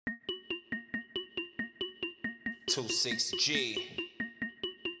26G.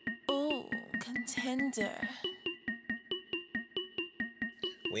 Ooh, contender.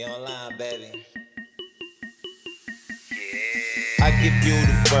 We online, baby. I give you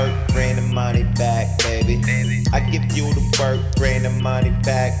the work, bring the money back, baby. I give you the work, bring the money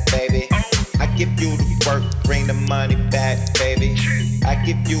back, baby. I give you the work, bring the money back, baby. I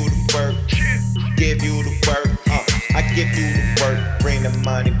give you the work, give you the work. I give you the work, bring the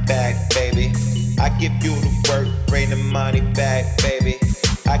money back, baby. I give you the work, bring the money back, baby.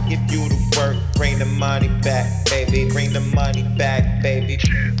 I give you the work, bring the money back, baby. Bring the money back, baby.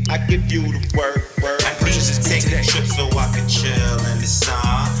 I give you the work. I need to take a trip so I can chill in the sun.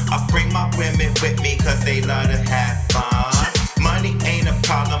 I bring my women with me cause they love to have fun. Money ain't a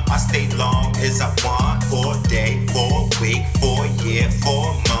problem, I stay long as I want. For a day, for a week, for a year, for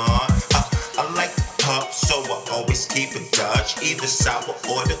a month. I like the pub, so I always keep a Dutch. Either sour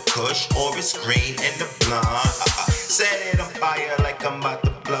or the kush, or it's green in the blunt. Set it on fire like I'm about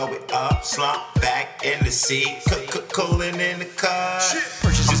to blow it up. Slump back in the seat, cooling in the car.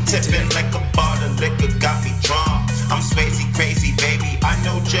 I'm tipping like a bottle of liquor, got me drunk. I'm Swayze crazy, baby, I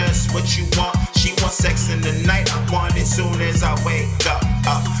know just what you want. She wants sex in the night, I want it soon as I wake up.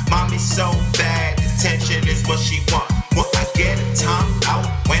 Mommy's so bad, attention is what she want. When I get a time out,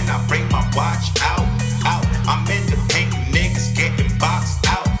 when I bring my watch out. I'm in the pink, niggas getting boxed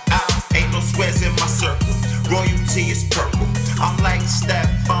out. Ain't no squares in my circle, royalty is purple. I'm like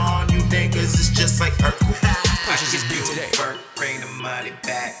Stefan, you niggas is just like Urkel. I give you the work, bring the money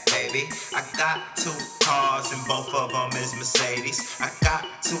back, baby. I got 2 cars and both of them is Mercedes. I got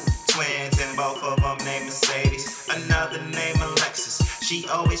 2 twins and both of them named Mercedes. Another name Alexis, she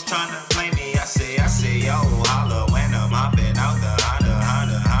always tryna play me. I say, yo, holla when I'm hopping out the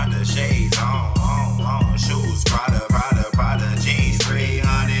Honda, shades on, shoes, Prada, jeans,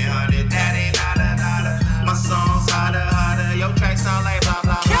 300, that ain't nada. My song's hotter, your track sound like blah,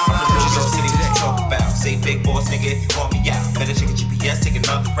 blah, blah. Talk about, say big boss nigga if you want me out. Better check a GPS, take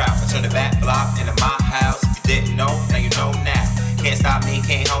another route. I turn the back block into my house. If you didn't know, now you know now. Can't stop me,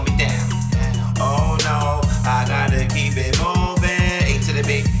 can't hold me down. Oh no, I gotta keep it moving. A to the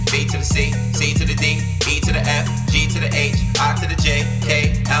B, B to the C, C to the D, E to the F, G to the H, I to the J,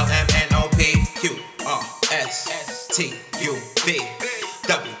 K, L, M, N, O, P, Q, R, S, T, U, V,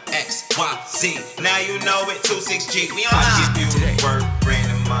 W, X, Y, Z. Now you know it, 26G. We on. I give you the work, bring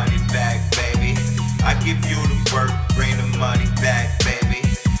the money back, baby. I give you the work, bring the money back, baby.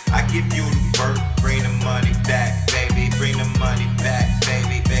 I give you the work, bring the money back, baby. Bring the money back,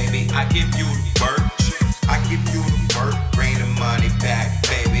 baby. I give you the work.